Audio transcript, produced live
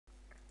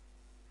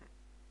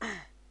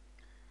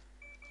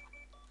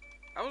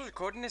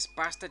recording this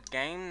bastard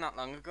game not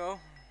long ago,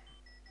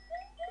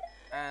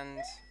 and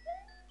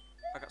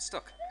I got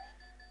stuck.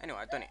 Anyway,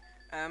 I've done it.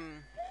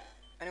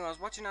 Anyway, I was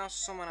watching how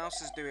someone else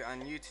do it on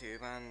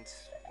YouTube, and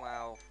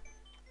well,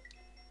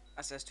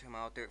 I says to him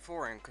I'll do it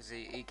for him because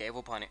he gave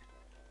up on it.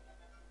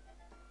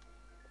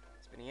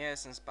 It's been a year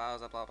since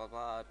Bowser, blah blah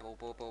blah,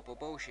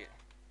 bullshit.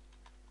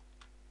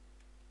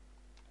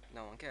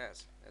 No one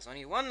cares. There's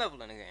only one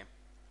level in the game,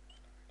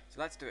 so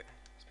let's do it.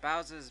 It's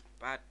Bowser's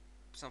bad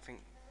something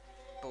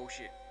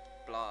bullshit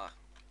blah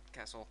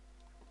castle.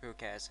 Who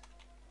cares?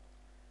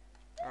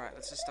 Alright,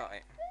 let's just start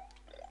it.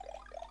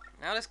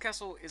 Now this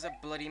castle is a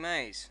bloody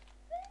maze.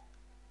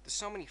 There's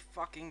so many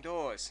fucking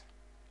doors.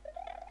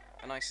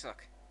 And I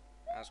suck.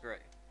 That was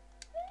great.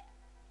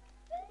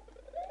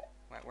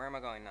 Wait, where am I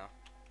going now?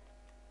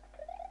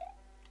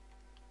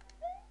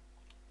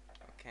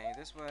 Okay,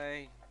 this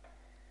way.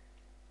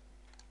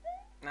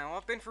 Now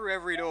I've been through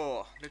every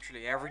door.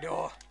 Literally every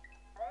door.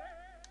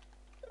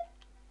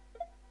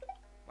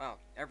 Well,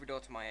 every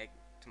door to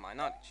my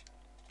knowledge.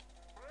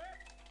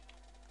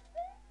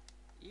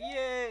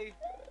 Yay!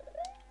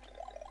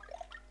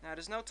 Now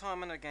there's no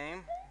time in the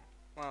game.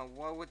 Well,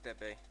 why would there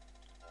be?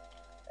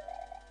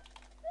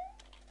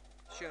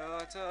 Shut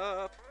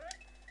up!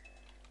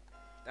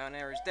 Down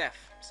there is death.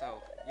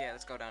 So yeah,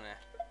 let's go down there.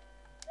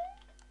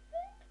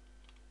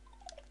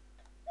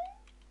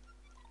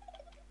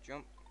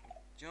 Jump,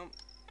 jump,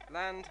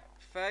 land,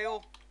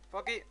 fail,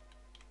 fuck it.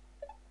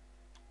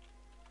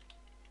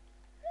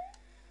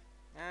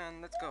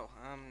 And let's go.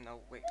 No,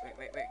 wait,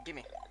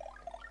 gimme.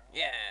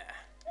 Yeah!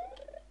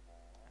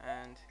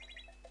 And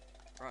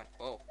run.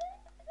 Whoa.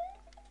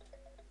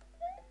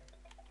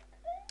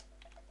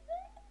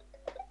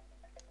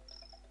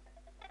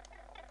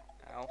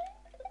 Ow.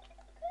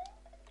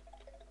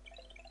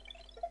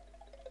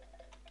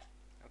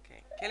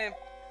 Okay, kill him.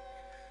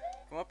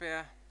 Come up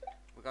here.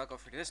 We gotta go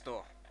through this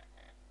door.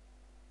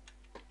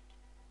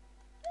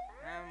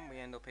 And we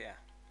end up here.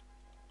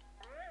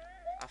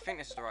 I think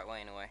this is the right way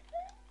anyway.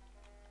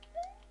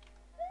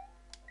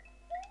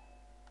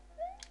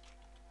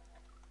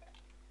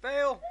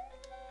 Fail!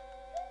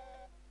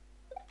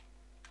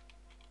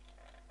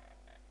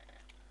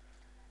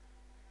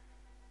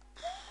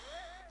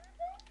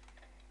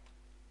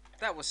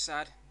 That was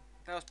sad.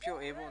 That was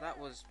pure evil. That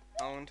was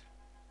owned.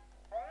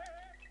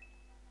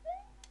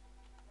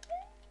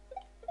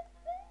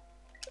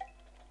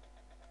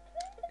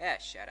 Yeah,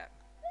 shut up.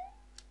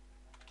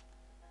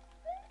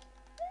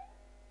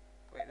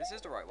 Wait, this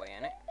is the right way,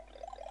 ain't it?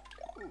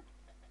 Ooh.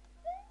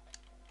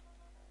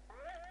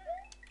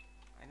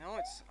 I know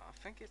it's...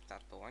 I think it's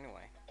that door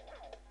anyway.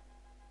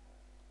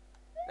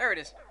 There it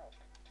is.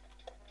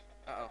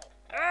 Uh-oh.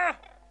 Ah!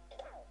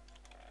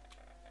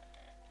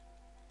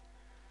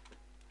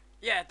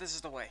 Yeah, this is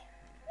the way.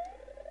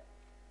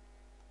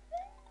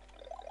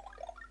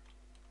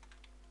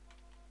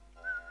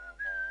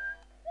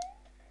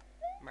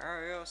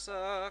 Mario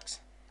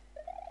sucks.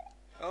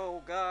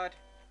 Oh god.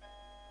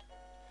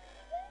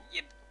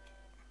 Yep.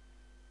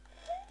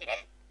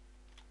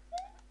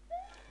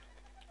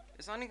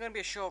 It's only gonna be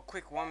a short,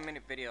 quick 1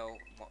 minute video.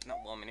 Well, not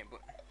 1 minute,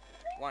 but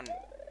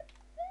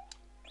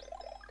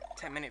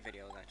 10-minute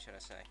video then, should I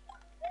say.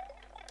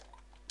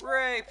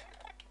 Rape!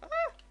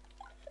 Ah!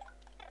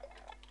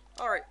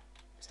 Alright,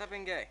 stop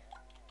being gay.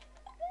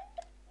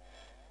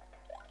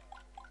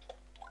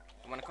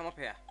 You wanna come up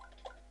here?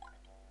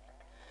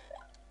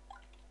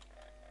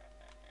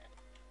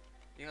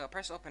 You gotta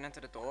press up and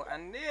enter the door,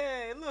 and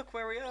yay, look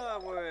where we are!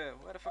 Where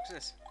the fuck's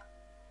this?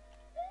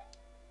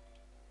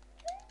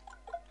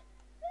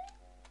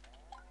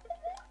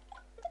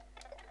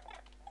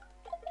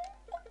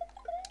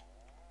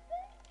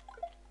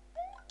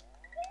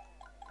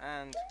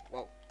 And,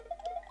 whoa.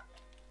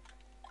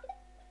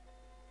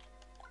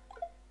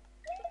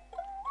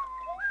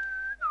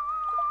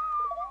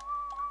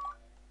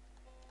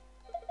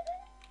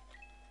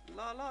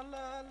 La la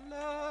la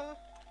la.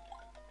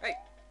 Hey.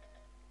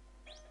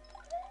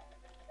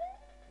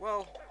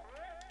 Whoa.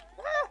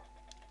 Ah!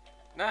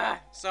 Nah,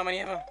 so many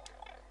of them.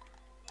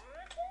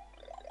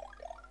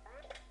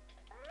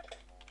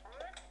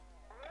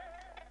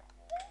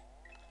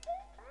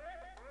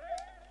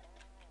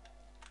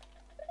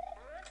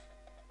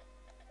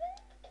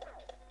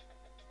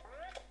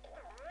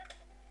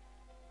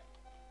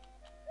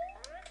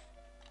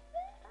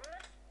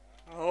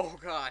 Oh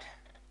god.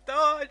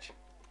 Dodge!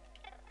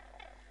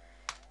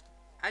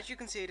 As you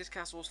can see, this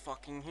castle is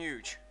fucking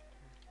huge.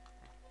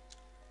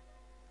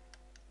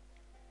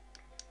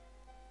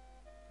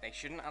 They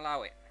shouldn't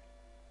allow it.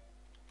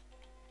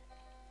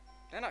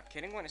 They're not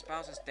kidding when it's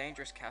Bowser's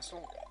dangerous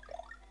castle.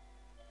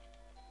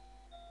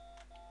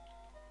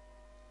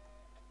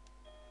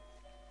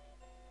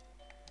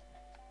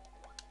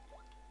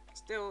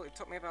 Still, it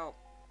took me about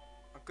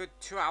a good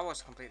 2 hours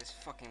to complete this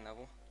fucking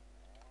level.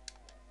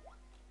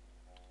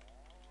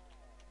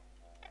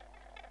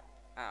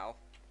 Ow.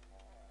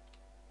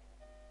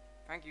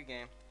 Thank you,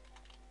 game.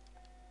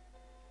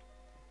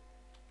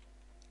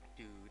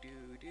 Do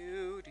do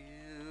do do.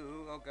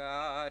 Oh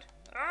god.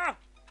 Ah!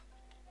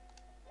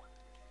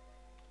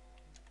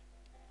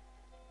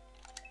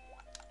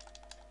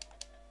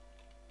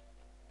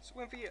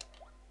 Swim for you.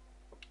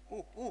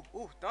 Ooh, ooh,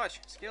 ooh, dodge.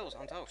 Skills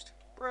on toast.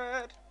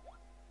 Bread.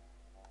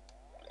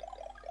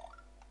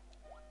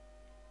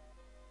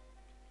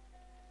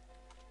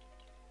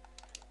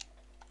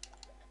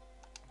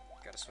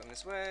 Gotta swim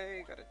this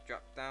way, gotta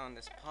drop down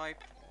this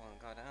pipe. One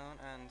go down,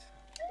 and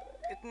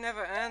it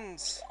never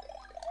ends.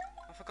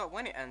 I forgot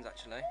when it ends,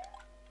 actually.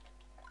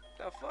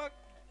 The fuck?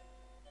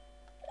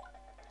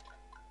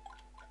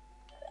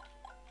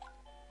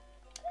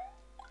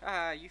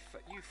 Ah, you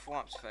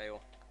thwomps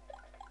fail.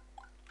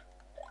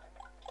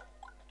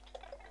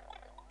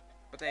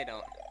 But they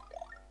don't.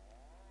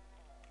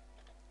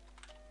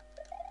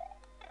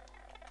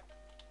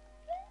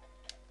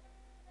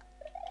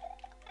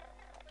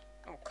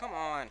 Oh, come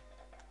on.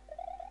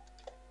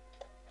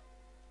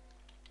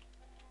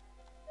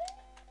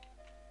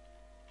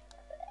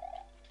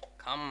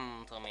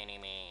 Come to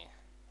me.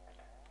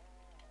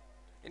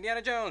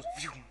 Indiana Jones.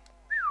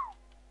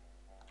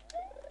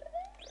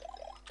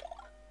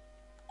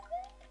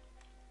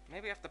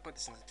 Maybe I have to put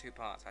this into 2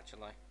 parts,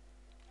 actually.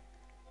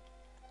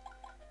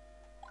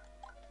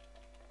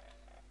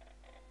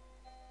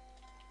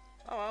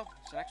 Oh well,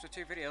 it's an extra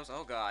 2 videos.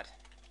 Oh god.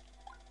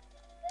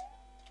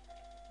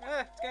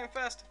 It's getting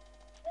fast.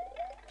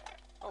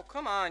 Oh,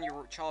 come on,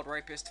 you child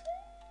rapist.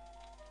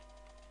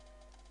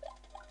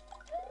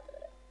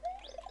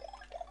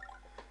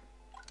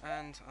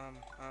 And,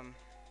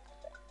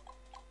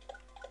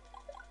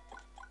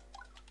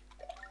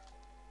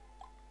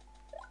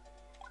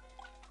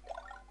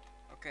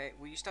 okay,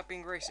 will you stop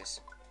being racist?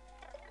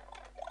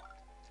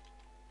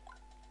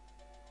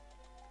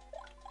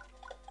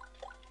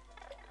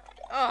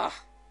 Ugh!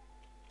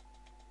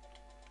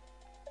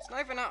 It's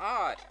not even that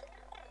hard.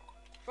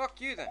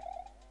 Fuck you then.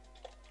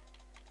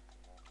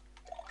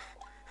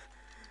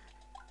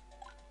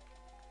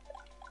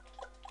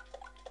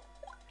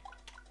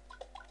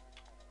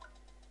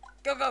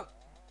 Go, go!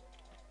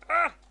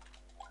 Ah!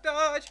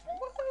 Dodge!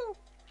 Woohoo!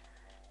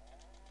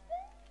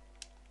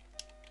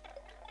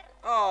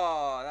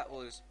 Oh, that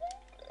was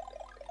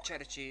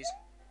cheddar cheese.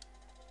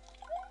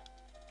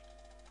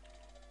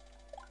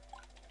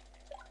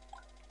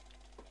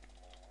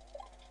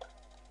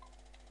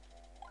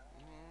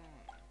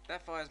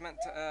 That fire is meant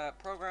to,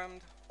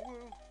 programmed.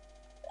 Woo!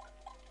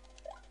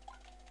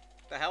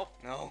 The hell?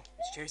 No,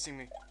 it's chasing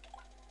me.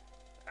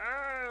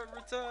 Ah,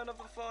 return of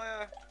the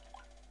fire.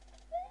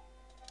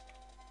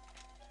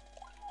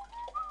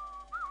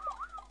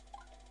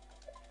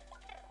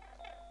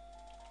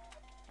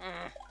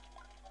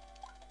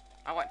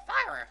 I want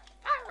fire!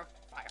 Fire!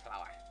 Fire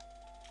flower!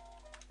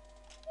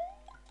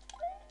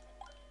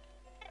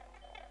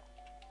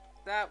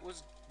 That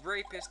was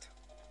rapist.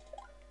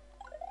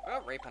 I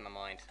got rape on the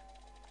mind.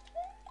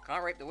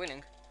 Can't rape the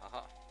winning.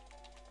 Haha.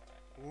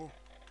 Ooh.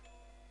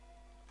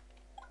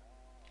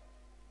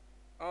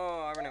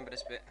 Oh, I remember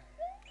this bit.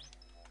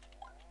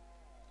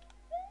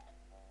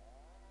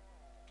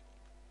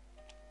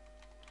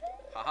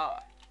 Haha.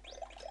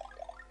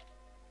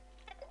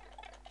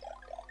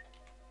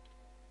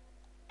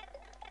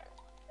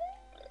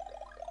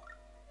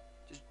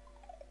 Just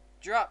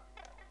drop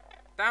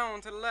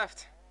down to the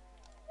left.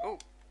 Oh.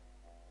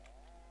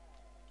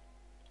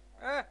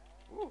 Ah.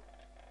 Ooh.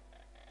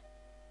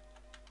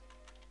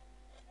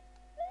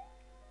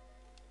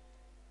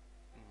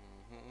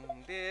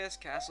 This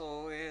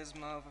castle is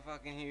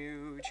motherfucking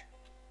huge.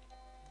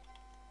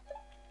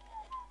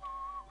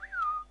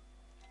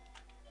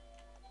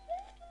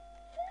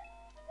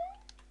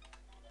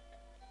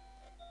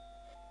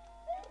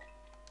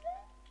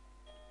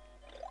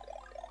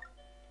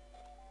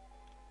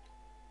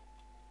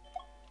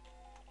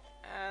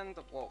 And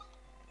whoa.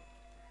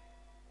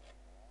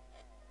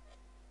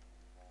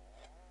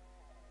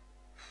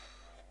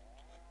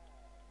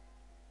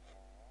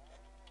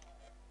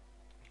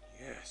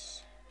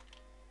 Yes.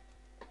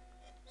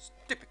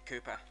 Stupid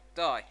Cooper.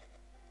 Die.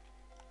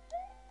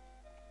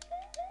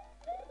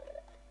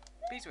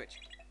 B-switch.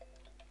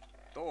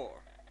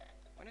 Door.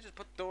 Why did I just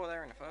put door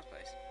there in the first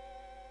place?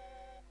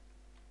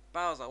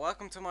 Bowser,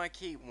 welcome to my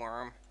key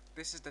worm.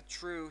 This is the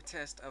true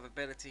test of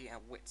ability and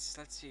wits.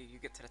 Let's see you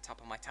get to the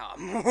top of my tower.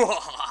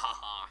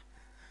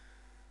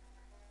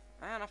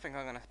 And I think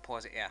I'm gonna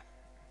pause it here.